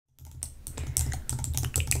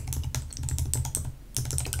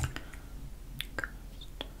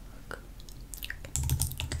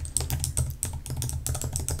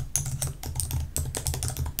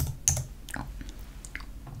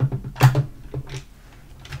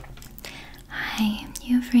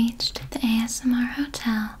You've reached the ASMR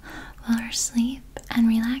hotel where sleep and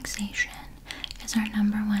relaxation is our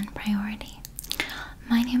 #1 priority.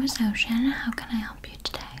 My name is Ocean. How can I help you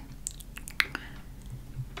today?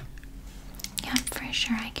 Yep, for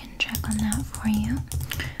sure I can check on that for you.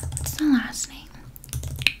 What's the last name?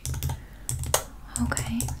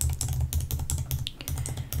 Okay.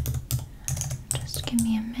 Just give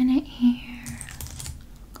me a minute here.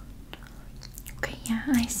 Okay, yeah,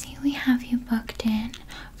 I see we have you booked in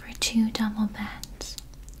for 2 double beds.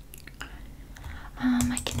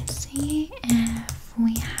 I can see if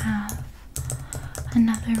we have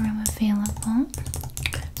another room available.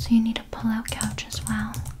 So you need a pull-out couch as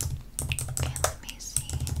well. Okay, let me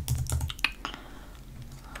see.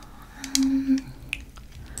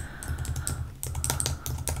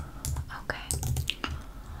 Okay.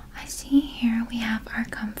 I see here we have our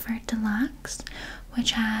Comfort Deluxe,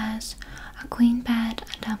 which has a queen bed,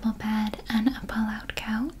 a double bed, and a pull-out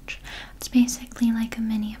couch. It's basically like a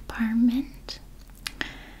mini apartment.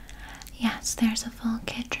 Yes, there's a full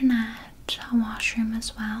kitchenette, a washroom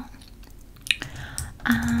as well.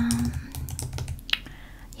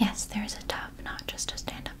 Yes, there's a tub, not just a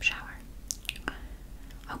stand-up shower.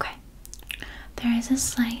 Okay. There is a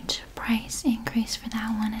slight price increase for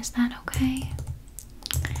that one. Is that okay?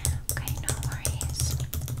 Okay, no worries.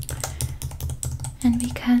 And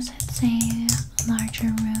because it's a larger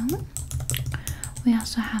room, we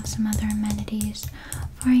also have some other amenities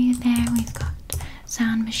for you there. We've got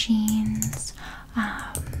sound machines,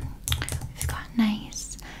 we've got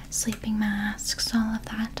nice sleeping masks, all of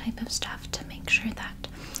that type of stuff to make sure that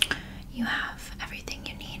you have everything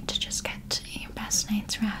you need to just get your best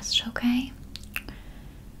night's rest, okay?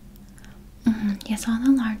 Yes, all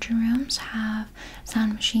the larger rooms have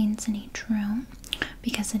sound machines in each room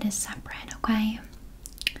because it is separate, okay?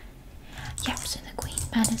 Yep, so the queen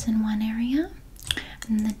bed is in one area,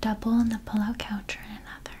 and the double and the pull-out couch are in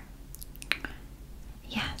another.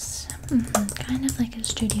 Yes, kind of like a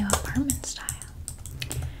studio apartment style.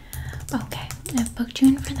 Okay, I've booked you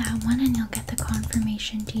in for that one, and you'll get the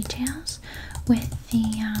confirmation details with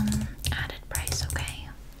the added price, okay?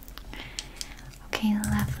 Okay,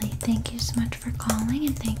 lovely. Thank you so much for calling,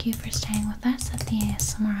 and thank you for staying with us at the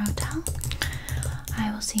ASMR Hotel.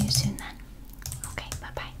 I will see you soon then. Okay,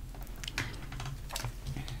 bye-bye.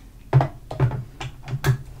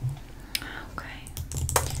 Okay.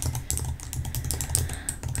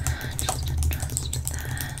 Just adjust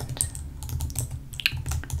that.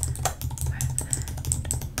 Perfect.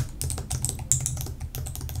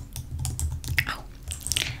 Oh,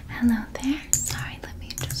 hello there. Sorry, let me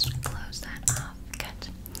just close that off. Good.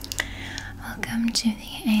 Welcome to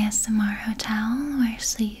the ASMR Hotel, where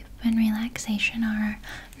sleep and relaxation are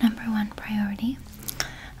our #1 priority.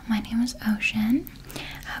 My name is Ocean.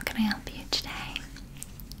 How can I help you today?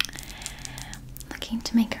 Looking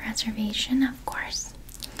to make a reservation, of course.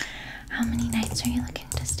 How many nights are you looking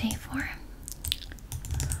to stay for?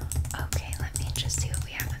 Okay, let me just see what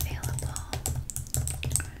we have available.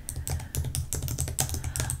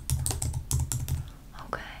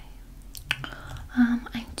 Okay.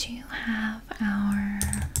 I do have our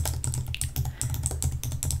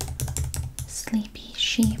Sleepy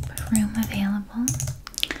Sheep room available.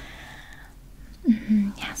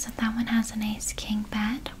 Yeah, so that one has a nice king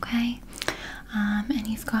bed, okay? And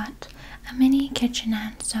you've got a mini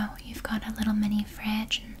kitchenette, so you've got a little mini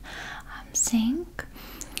fridge and sink.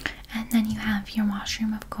 And then you have your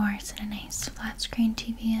washroom, of course, and a nice flat screen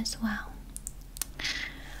TV as well.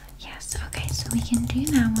 Yes, okay, so we can do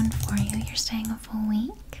that one for you. You're staying a full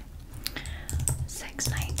week. 6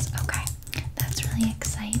 nights, okay. That's really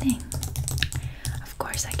exciting. Of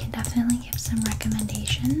course, I can definitely give some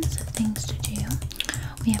recommendations of things to do.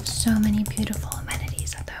 We have so many beautiful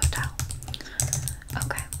amenities at the hotel.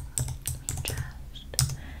 Okay, let me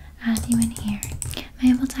just add you in here. Am I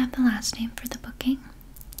able to have the last name for the booking?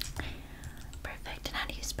 Perfect, and how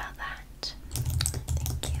do you spell that?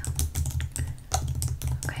 Thank you.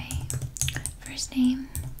 Okay, first name.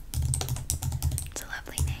 It's a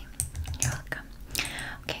lovely name. You're welcome.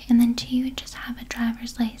 Okay, and then do you just have a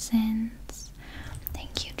driver's license?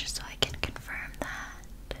 Thank you, just so I can confirm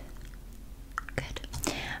that. Good.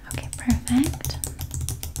 Okay, perfect.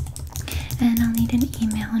 And I'll need an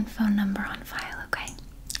email and phone number on file, okay?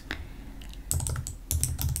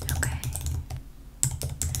 Okay.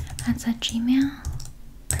 That's at Gmail.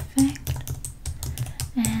 Perfect.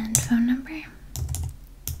 And phone number?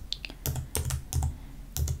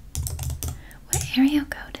 What area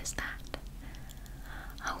code is that?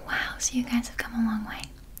 Oh wow, so you guys have come a long way.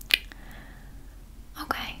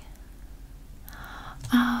 Okay.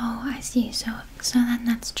 Oh, I I see. So then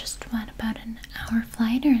that's just what, about an hour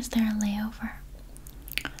flight, or is there a layover?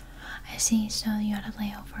 I see. So you had a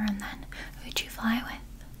layover, and then who'd you fly with?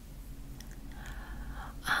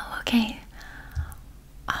 Oh, okay.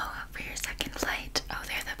 Oh, for your second flight. Oh,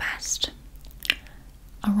 they're the best.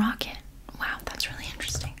 A rocket. Wow, that's really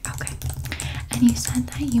interesting. Okay. And you said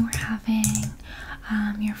that you were having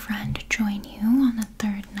your friend join you on the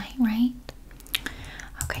third night, right?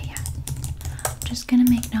 Okay, yeah. I'm just gonna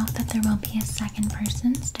make note that there will be a second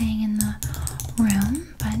person staying in the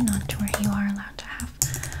room, but not to where you are allowed to have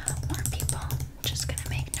more people. Just gonna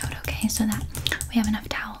make note, okay, so that we have enough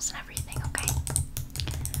towels and everything, okay?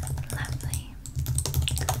 Lovely.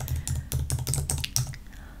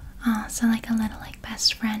 Oh, so like a little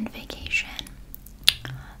best friend vacation.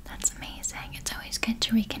 That's amazing. It's always good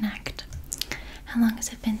to reconnect. How long has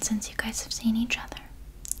it been since you guys have seen each other?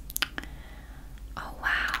 Oh,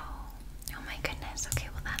 wow. Oh my goodness. Okay,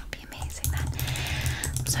 well that'll be amazing then.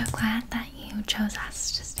 I'm so glad that you chose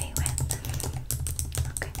us to stay with.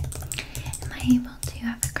 Okay. Am I able to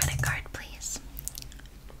have a credit card, please?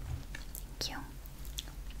 Thank you.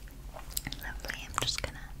 Lovely. I'm just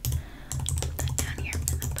gonna put that down here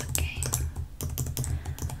for the booking.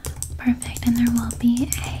 Perfect. And there will be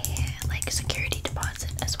a security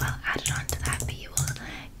deposit as well added onto that, but you will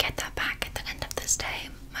get that back at the end of this day.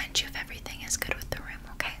 Mind you, if everything is good with the room,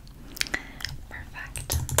 okay?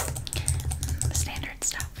 Perfect. Standard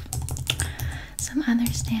stuff. Some other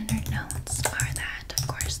standard notes are that, of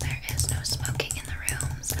course, there is no smoking in the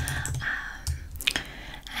rooms,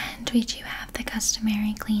 and we do have the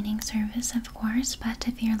customary cleaning service, of course, but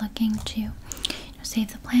if you're looking to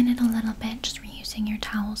save the planet a little bit, just reusing your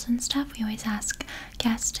towels and stuff, we always ask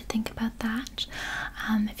guests to think about that.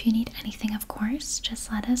 If you need anything, of course,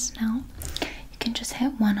 just let us know. You can just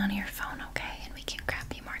hit 1 on your phone, okay? And we can grab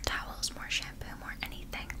you more towels, more shampoo, more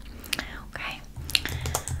anything. Okay?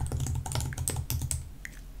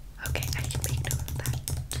 Okay, I can make note of that.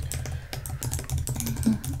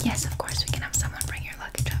 Yes, of course, we can have someone bring your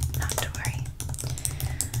luggage up, not to worry.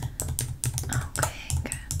 Okay,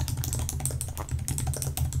 good.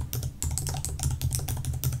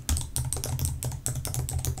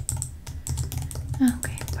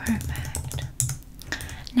 Okay, perfect.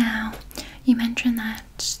 Now, you mentioned that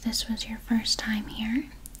this was your first time here.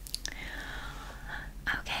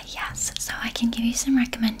 Okay, yes, so I can give you some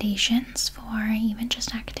recommendations for even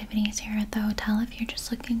just activities here at the hotel if you're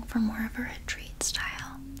just looking for more of a retreat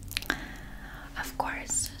style. Of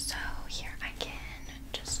course, so here I can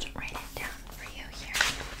just write it down for you here.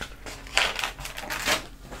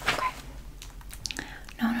 Okay.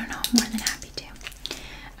 No, more than happy to.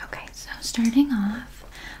 Okay, so starting off,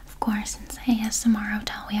 of course, since ASMR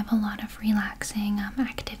Hotel, we have a lot of relaxing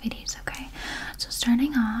activities, okay? So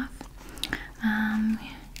starting off, yeah,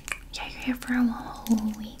 you're here for a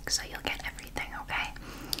whole week, so you'll get everything, okay?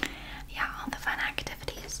 Yeah, all the fun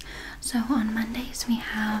activities. So on Mondays, we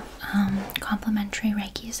have complimentary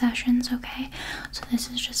Reiki sessions, okay? So this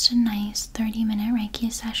is just a nice 30-minute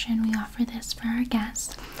Reiki session. We offer this for our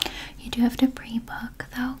guests. You do have to pre-book,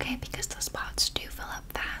 though, okay? Because the spots do fill up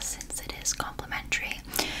fast since it is complimentary.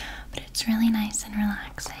 But it's really nice and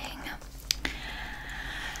relaxing.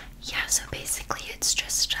 Yeah, so basically it's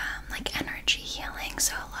just like energy healing.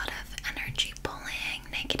 So a lot of energy pulling,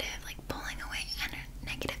 pulling away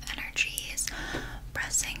negative energies,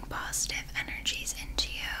 pressing positive energies into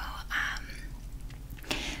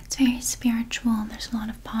you. It's very spiritual. There's a lot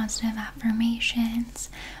of positive affirmations.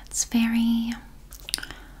 It's very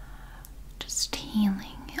just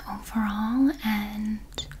healing overall and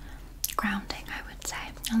grounding, I would say.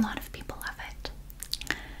 A lot of people love it.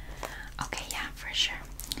 Okay, yeah, for sure.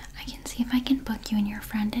 I can see if I can book you and your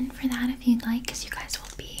friend in for that if you'd like, because you guys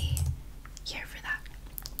will be here for that.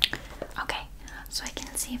 Okay, so I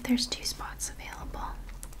can see if there's 2 spots available.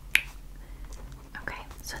 Okay,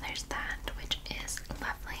 so there's that, which is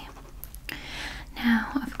lovely.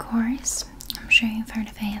 Now, of course, I'm sure you've heard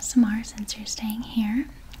of ASMR since you're staying here.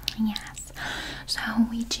 Yes, so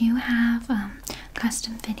we do have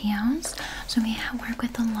custom videos. So we work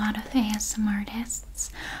with a lot of ASMR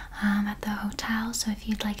artists at the hotel. So if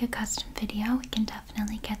you'd like a custom video, we can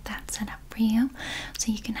definitely get that set up for you,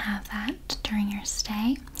 so you can have that during your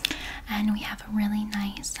stay. And we have a really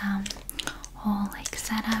nice whole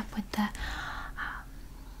setup with the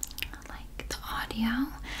the audio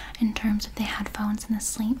in terms of the headphones and the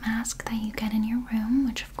sleep mask that you get in your room,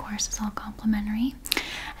 which of course is all complimentary,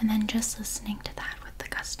 and then just listening to that with the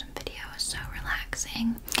custom video is so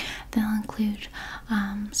relaxing. They'll include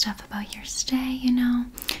stuff about your stay,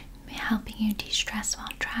 helping you de-stress while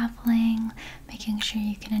traveling, making sure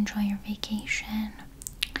you can enjoy your vacation.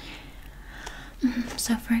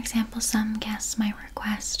 So for example, some guests might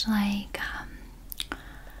request like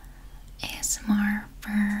ASMR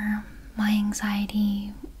for my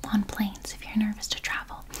anxiety on planes if you're nervous to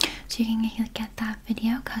travel. So you can get that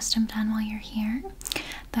video custom done while you're here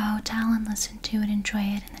at the hotel and listen to it, enjoy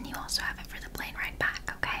it, and then you also have it for the plane ride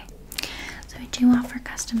back, okay? So we do offer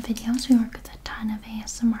custom videos. We work with a ton of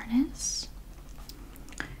ASMR artists.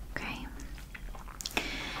 Okay.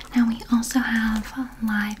 Now we also have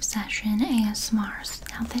live session ASMRs.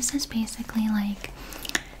 Now this is basically like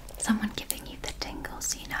someone giving you the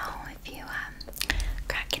tingles, you know, if you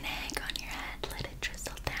crack an egg on your head, let it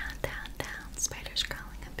drizzle down, down, down, spiders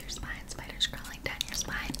crawling up your spine, spiders crawling down your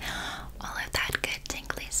spine, all of that good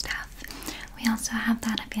tingly stuff. We also have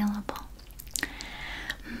that available.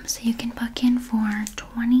 So you can book in for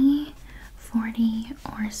 20, 40,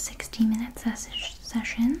 or 60-minute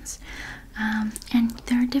sessions. And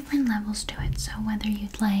there are different levels to it, so whether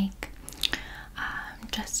you'd like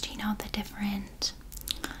just, you know, the different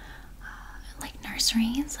like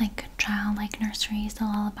nurseries, like child-like nurseries, the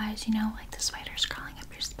lullabies, you know, like the spiders crawling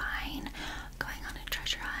up your spine, going on a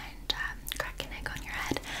treasure hunt, crack an egg on your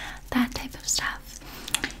head, that type of stuff,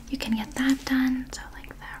 you can get that done, so like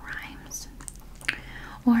the rhymes.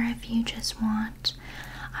 Or if you just want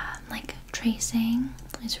like tracing,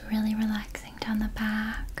 is really relaxing down the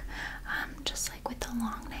back, just like with the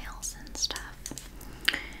long nails and stuff.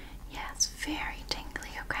 Yeah, it's very tingly,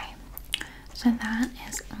 okay? So that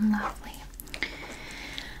is lovely.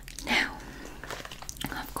 Now,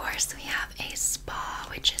 of course, we have a spa,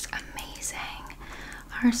 which is amazing.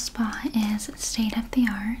 Our spa is state of the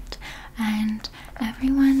art, and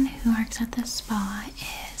everyone who works at the spa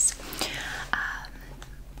is,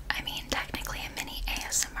 I mean, technically a mini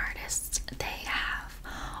ASMR artist. They have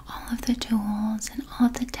all of the tools and all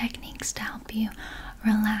of the techniques to help you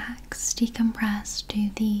relax, decompress, do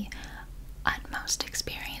the utmost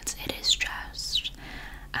experience. It is just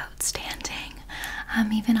outstanding.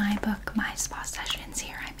 Even I book my spa sessions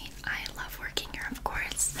here. I mean, I love working here, of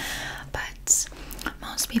course, but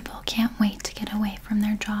most people can't wait to get away from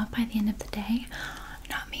their job by the end of the day.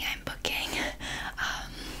 Not me. I'm booking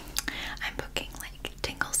like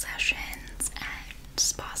tingle sessions and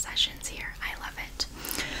spa sessions here. I love it.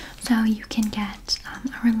 So you can get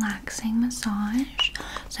a relaxing massage.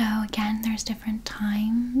 So again, there's different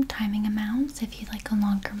timing amounts. If you like a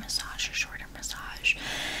longer massage or shorter massage,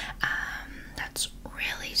 that's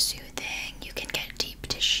really soothing. You can get deep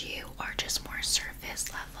tissue or just more surface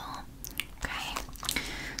level. Okay,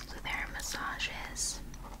 so there are massages.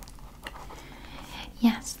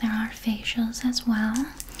 Yes, there are facials as well.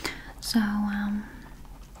 So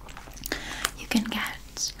you can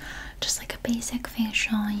get just like a basic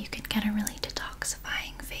facial. You can get a really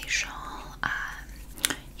detoxifying facial.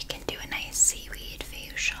 You can do a nice seaweed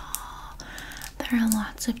facial. There are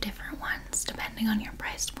lots of different ones depending on your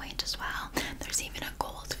price point as well. There's even a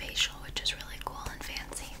gold facial, which is really cool and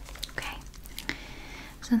fancy. Okay,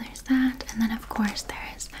 so there's that, and then of course there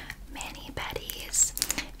is mani-pedis.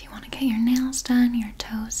 If you want to get your nails done, your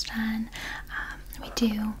toes done, we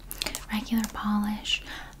do regular polish,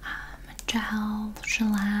 gel,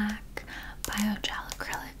 shellac, biogel,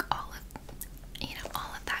 acrylic, all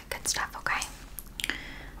of that good stuff. Okay,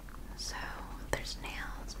 so there's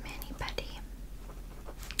nails, mani-pedi.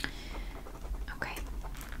 Okay.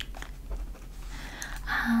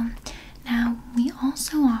 Now we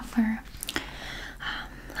also offer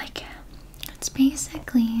it's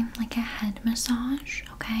basically like a head massage.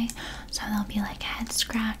 Okay, so there'll be like head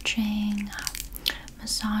scratching,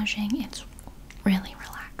 massaging. It's really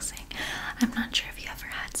relaxing. I'm not sure if you ever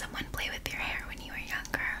had someone play with your hair when you were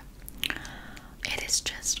younger. It is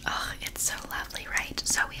just, oh, it's so lovely, right?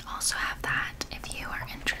 So we also have that if you are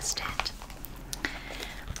interested.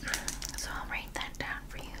 So I'll write that down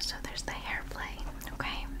for you. So there's the hair play,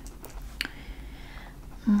 okay?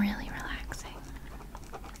 Really relaxing.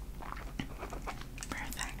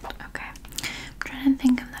 Perfect, okay. I'm trying to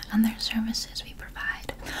think of the other services we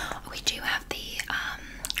provide. We do have the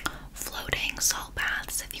floating salt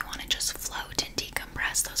baths if you want to just float and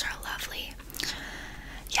decompress. Those are lovely.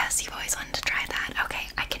 Yes, you've always wanted to try that. Okay,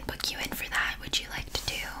 I can book you in for that. Would you like to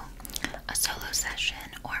do a solo session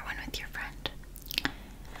or one with your friend?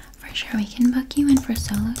 For sure, we can book you in for a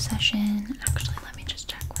solo session. Actually, let me just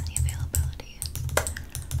check when the availability is.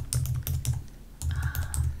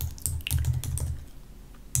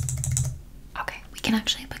 Okay, we can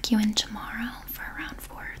actually book you in tomorrow for around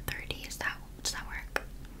 4:30. Does that work?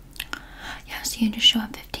 Yeah, so you just show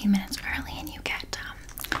up 15 minutes early and you get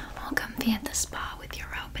all comfy at the spa with your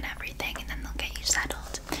robe and everything, and then they'll get you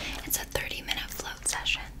settled. It's a 30-minute float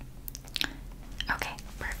session. Okay,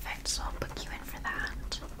 perfect. So I'll book you in for that.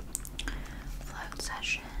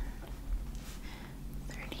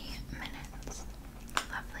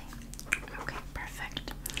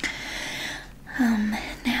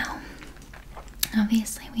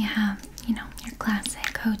 we have, you know, your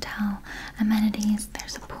classic hotel amenities.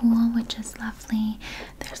 There's a pool, which is lovely.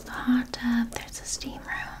 There's the hot tub. There's a steam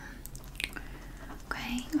room.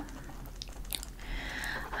 Okay.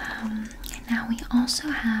 Now we also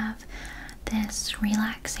have this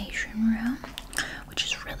relaxation room, which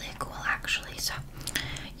is really cool actually. So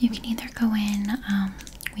you can either go in,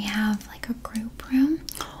 we have like a group room,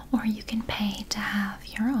 or you can pay to have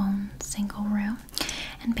your own single room.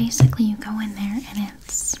 And basically you go in there and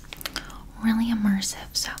it's really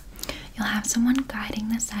immersive. So you'll have someone guiding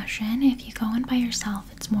the session. If you go in by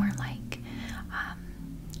yourself, it's more like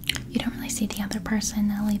you don't really see the other person.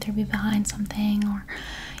 They'll either be behind something, or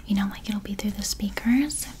you know, like it'll be through the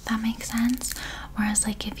speakers, if that makes sense. Whereas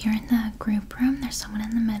like if you're in the group room, there's someone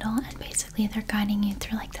in the middle, and basically they're guiding you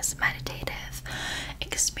through like this meditative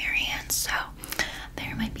experience. So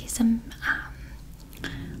there might be some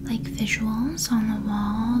like visuals on the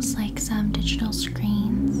walls, like some digital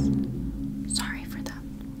screens. Sorry for the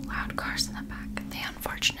loud cars in the back. They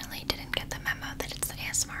unfortunately didn't get the memo that it's the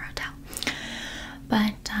ASMR hotel.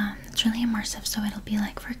 But it's really immersive, so it'll be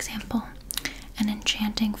like, for example, an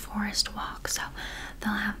enchanting forest walk. So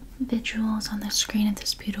they'll have visuals on the screen of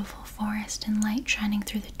this beautiful forest and light shining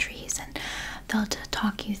through the trees, and they'll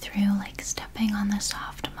talk you through like stepping on the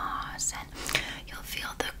soft moss, and you'll feel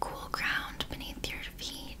the cool ground beneath your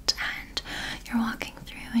feet, and you're walking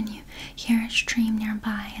through and you hear a stream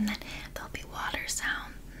nearby, and then there'll be water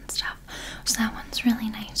sounds and stuff. So that one's really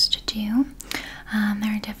nice to do.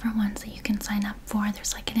 There are different ones that you can sign up for.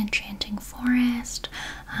 There's like an enchanting forest.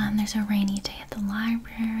 There's a rainy day at the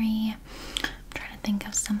library. I'm trying to think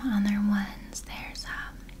of some other ones. There's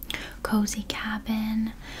cozy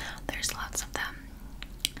cabin. There's lots of them.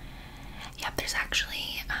 Yep, there's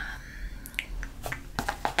actually a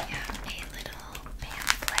little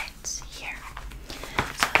pamphlet here.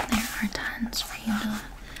 So there are tons for you to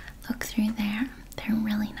look through there. They're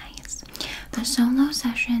really nice. The solo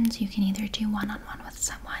sessions, you can either do one-on-one with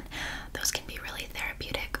someone. Those can be really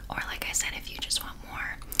therapeutic, or like I said, if you just want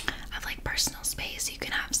more of like personal space, you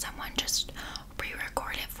can have someone just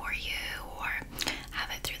pre-record it for you, or have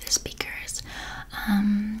it through the speakers.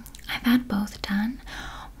 I've had both done.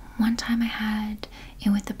 One time I had it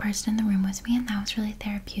with the person in the room with me, and that was really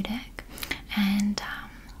therapeutic. And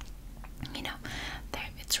you know,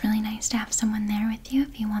 it's really nice to have someone there with you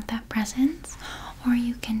if you want that presence. Or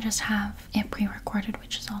you can just have it pre-recorded,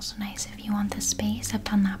 which is also nice if you want the space. I've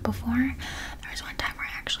done that before. There was one time where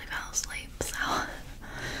I actually fell asleep, so oh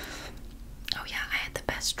yeah, I had the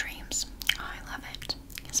best dreams. Oh, I love it.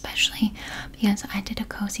 Especially because I did a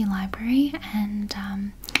cozy library, and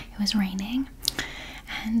it was raining,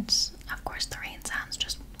 and of course the rain sounds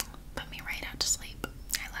just put me right out to sleep.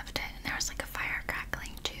 I loved it. And there was like a fire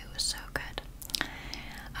crackling too. It was so good.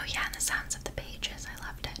 Oh yeah, and the sounds of the pages, I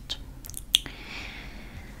loved it.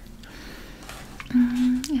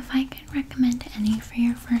 If I could recommend any for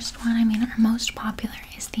your first one, I mean, our most popular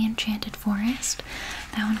is the Enchanted Forest.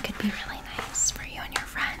 That one could be really nice for you and your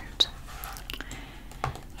friend.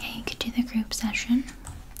 Yeah, you could do the group session.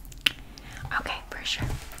 Okay, for sure.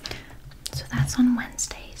 So that's on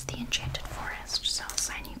Wednesdays, the Enchanted Forest. So I'll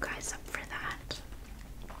sign you guys up for that.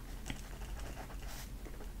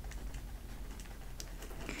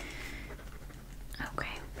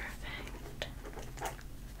 Okay, perfect.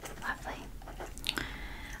 Lovely.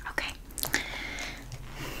 Okay.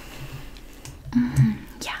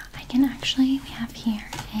 Yeah, I can actually, we have here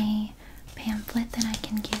a pamphlet that I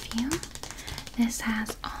can give you. This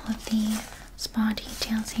has all of the spa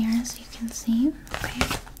details here, as you can see. Okay.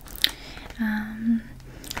 You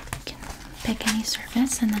can pick any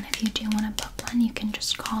service, and then if you do want to book one, you can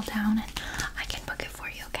just call down and I can book it for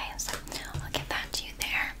you. Okay, so I'll get that to you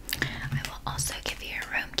there. I will also give you your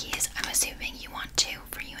room keys. I'm assuming you want two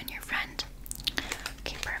for you and your friend.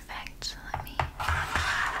 Okay, perfect. Let me.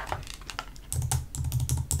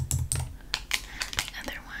 The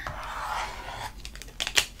other one.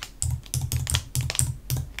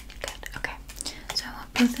 Good. Okay. So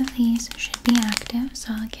both of these should be active,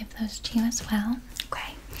 so I'll give those to you as well.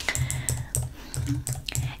 Okay.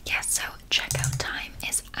 Yes. So checkout time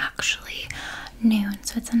is actually noon,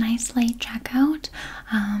 so it's a nice late checkout.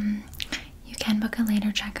 You can book a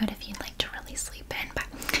later checkout if you'd like to really sleep in, but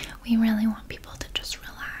we really want people to just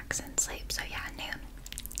relax and sleep. So yeah, noon.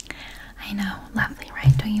 I know, lovely,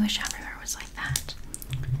 right? Don't you wish everywhere was like that?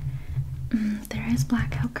 There is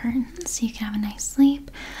blackout curtains, so you can have a nice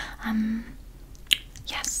sleep.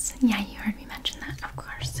 Yes, yeah, you heard me mention that, of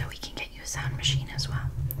course. So we can get you a sound machine as well.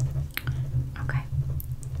 Okay.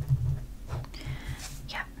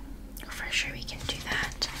 Yep, for sure we can do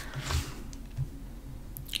that.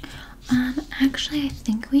 Actually, I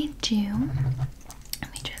think we do.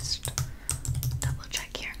 Let me just double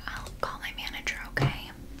check here. I'll call my manager,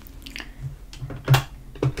 okay?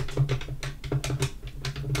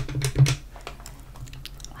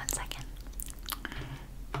 One second.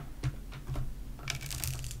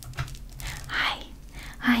 Hi.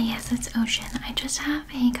 Hi, yes, it's Ocean. I just have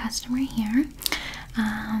a customer here.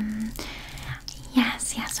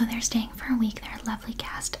 Yes, so they're staying for a week. They're a lovely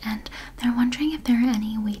guest, and they're wondering if there are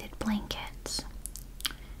any weighted blankets.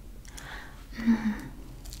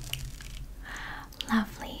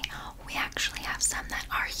 Lovely. We actually have some that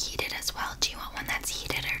are heated as well. Do you want one that's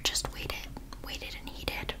heated or just weighted? Weighted and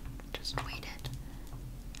heated. Just weighted.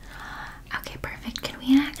 Okay, perfect. Can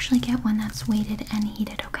we actually get one that's weighted and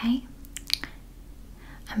heated, okay?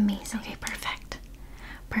 Amazing. Okay, perfect.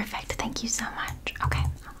 Perfect. Thank you so much. Okay.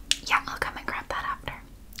 Yeah, I'll come and grab that after.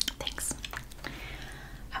 Thanks.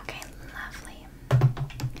 Okay, lovely.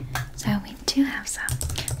 So we do have some.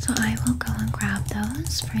 So I will go and grab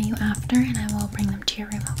those for you after, and I will bring them to your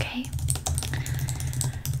room, okay?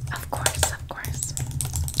 Of course, of course.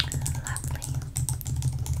 Lovely.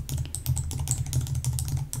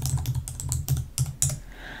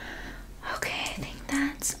 Okay, I think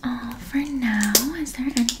that's all for now. Is there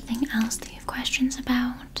anything else that you have questions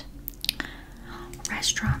about?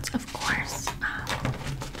 Restaurants, of course.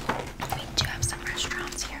 We do have some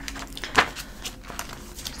restaurants here.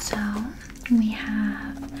 So we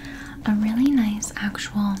have a really nice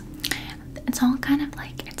actual, it's kind of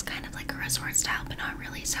like a resort style, but not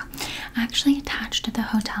really. So actually attached to the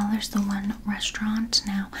hotel there's the one restaurant.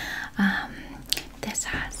 Now this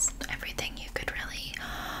has everything you could really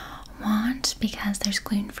want, because there's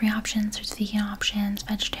gluten-free options, there's vegan options,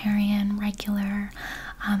 vegetarian, regular,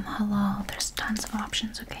 halal. There's tons of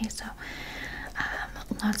options. Okay, so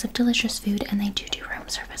lots of delicious food, and they do room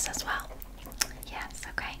service as well. Yes.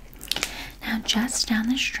 Okay, now just down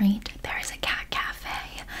the street there is a cat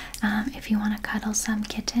cafe, if you want to cuddle some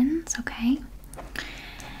kittens. Okay,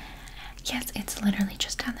 yes, it's literally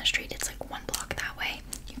just down the street. It's like 1 block that way.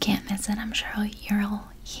 You can't miss it. I'm sure you'll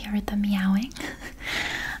hear the meowing.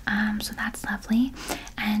 So that's lovely.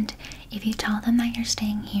 And if you tell them that you're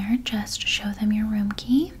staying here, just show them your room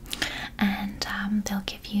key, and they'll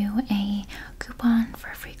give you a coupon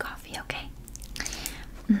for free coffee, okay?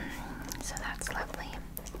 So that's lovely.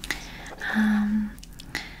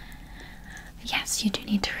 Yes, you do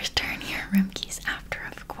need to return your room keys after,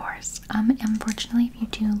 of course. Unfortunately, if you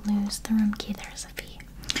do lose the room key, there's a fee.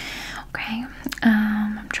 Okay,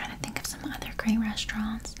 I'm trying to think of some other great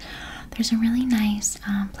restaurants. There's a really nice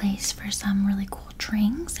place for some really cool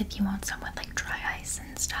drinks if you want some with like dry ice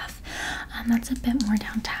and stuff. That's a bit more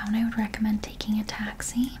downtown. I would recommend taking a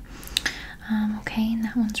taxi. Okay, and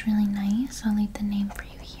that one's really nice. I'll leave the name for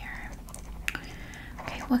you here.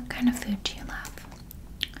 Okay, what kind of food do you love?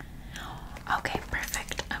 Okay,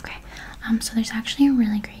 perfect. Okay, so there's actually a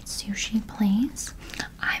really great sushi place.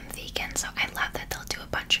 I'm vegan, so I love that they'll do a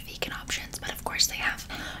bunch of vegan options, but of course they have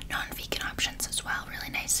non-vegan options as well. Really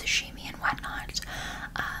nice sashimi and whatnot.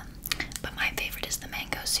 But my favorite is the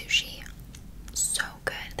mango sushi. So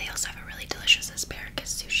good. They also have a really delicious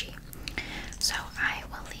asparagus sushi. So I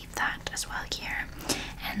will leave that as well here.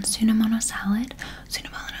 And tsunamono salad.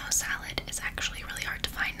 Tsunamono salad is actually really hard to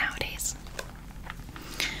find nowadays.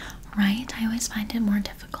 Right? I always find it more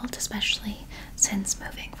difficult, especially since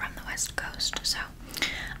moving from the West Coast. So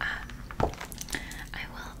I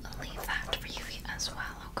will leave that for you as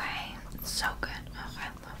well, okay? It's so good. Oh, I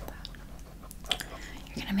love that.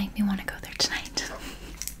 You're gonna make me want to go there tonight.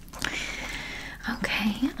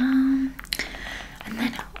 Okay, and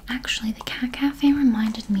then actually the cat cafe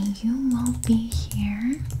reminded me you will be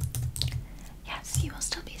here. Yes, you will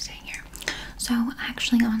still be staying here. So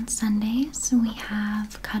actually on Sundays we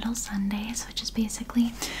have Cuddle Sundays, which is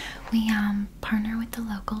basically we partner with the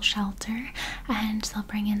local shelter, and they'll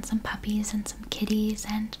bring in some puppies and some kitties,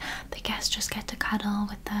 and the guests just get to cuddle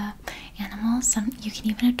with the animals. You can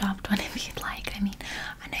even adopt one if you'd like. I mean,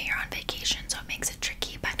 I know you're on vacation, so it makes it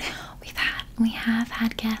tricky, but we have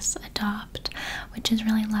had guests adopt, which is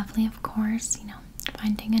really lovely. Of course, you know,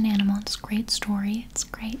 finding an animal, it's a great story. It's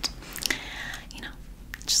great, you know,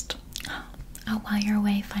 just while you're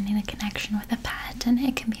away, finding a connection with a pet, and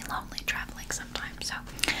it can be lonely traveling sometimes. So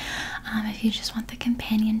if you just want the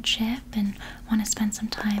companionship and want to spend some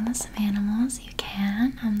time with some animals, you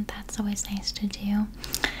can. That's always nice to do.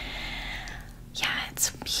 Yeah,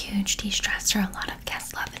 it's a huge de-stressor. A lot of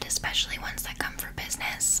guests love it, especially ones that come for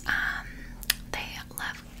business. They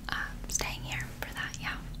love staying here for that.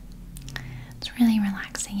 Yeah, it's really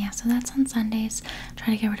relaxing. Yeah, so that's on Sundays.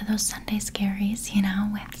 Try to get rid of those Sunday scaries, you know,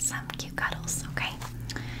 with some cute cuddles. Okay,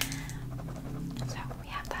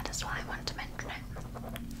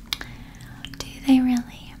 they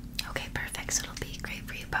really? Okay, perfect. So it'll be great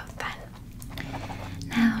for you both then.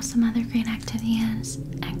 Now, some other great activities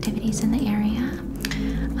in the area.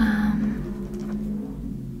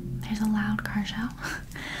 There's a loud car show.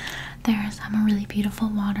 There's a really beautiful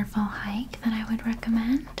waterfall hike that I would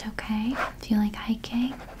recommend, okay, if you like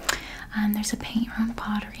hiking. There's a paint room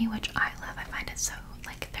pottery, which I love. I find it so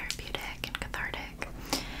therapeutic and cathartic.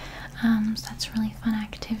 So that's a really fun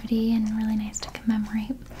activity and really nice to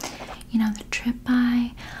commemorate, the trip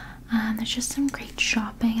by. There's just some great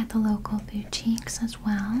shopping at the local boutiques as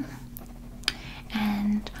well.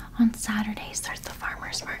 And on Saturdays, there's the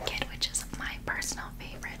farmer's market, which is my personal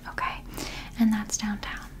favorite, okay? And that's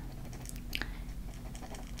downtown.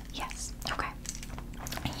 Yes, okay.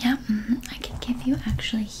 Yeah, I can give you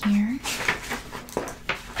actually here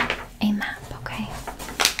a map, okay?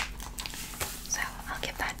 So I'll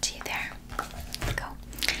give that to you there. Go.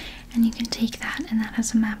 And you can take that, and that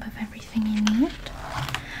has a map of everything you need.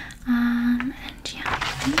 And yeah,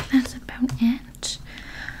 I think that's about it.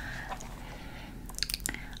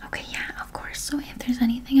 Okay, yeah, of course. So if there's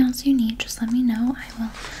anything else you need, just let me know. I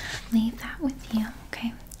will leave that with you,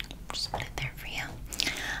 okay? Just put it there for you.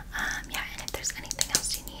 Yeah, and if there's anything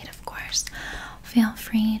else you need, of course, feel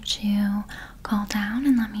free to call down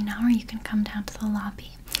and let me know, or you can come down to the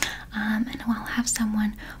lobby. And I'll have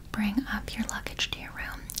someone bring up your luggage to your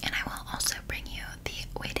room, and I will also bring you the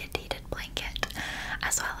weighted heated blanket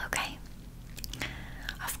as well, okay?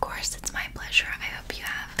 Of course, it's my pleasure. I hope you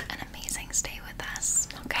have an amazing stay with us,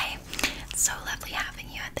 okay? It's so lovely having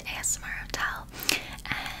you at the ASMR Hotel.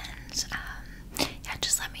 And yeah,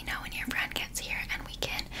 just let me know when your friend gets here, and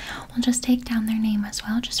we'll just take down their name as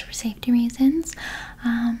well, just for safety reasons.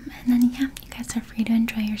 And then yeah, you guys are free to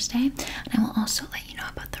enjoy your stay. And I will also let you know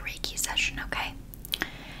about the Reiki session, okay?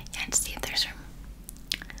 Yeah, to see if there's room.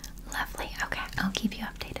 Lovely. Okay, I'll keep you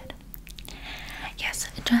updated. Yes,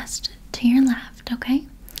 just to your left, okay?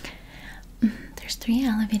 There's 3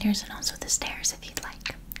 elevators and also the stairs if you'd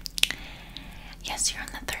like. Yes, you're on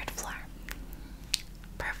the 3rd floor.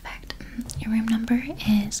 Perfect. Your room number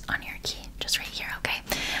is on your key, just right here, okay?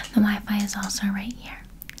 The Wi-Fi is also right here.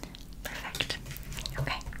 Perfect.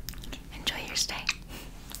 Okay. Enjoy your stay.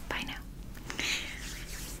 Bye now.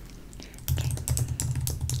 Okay.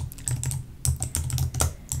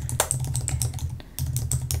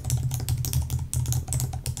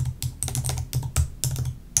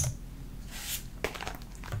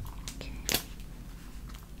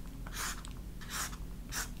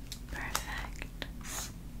 Perfect.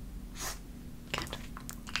 Good.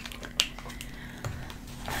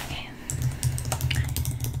 Okay.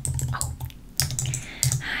 Oh.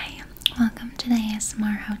 Hi. Welcome to the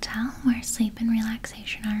ASMR Hotel, where sleep and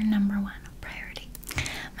relaxation are our #1 priority.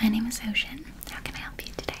 My name is Ocean,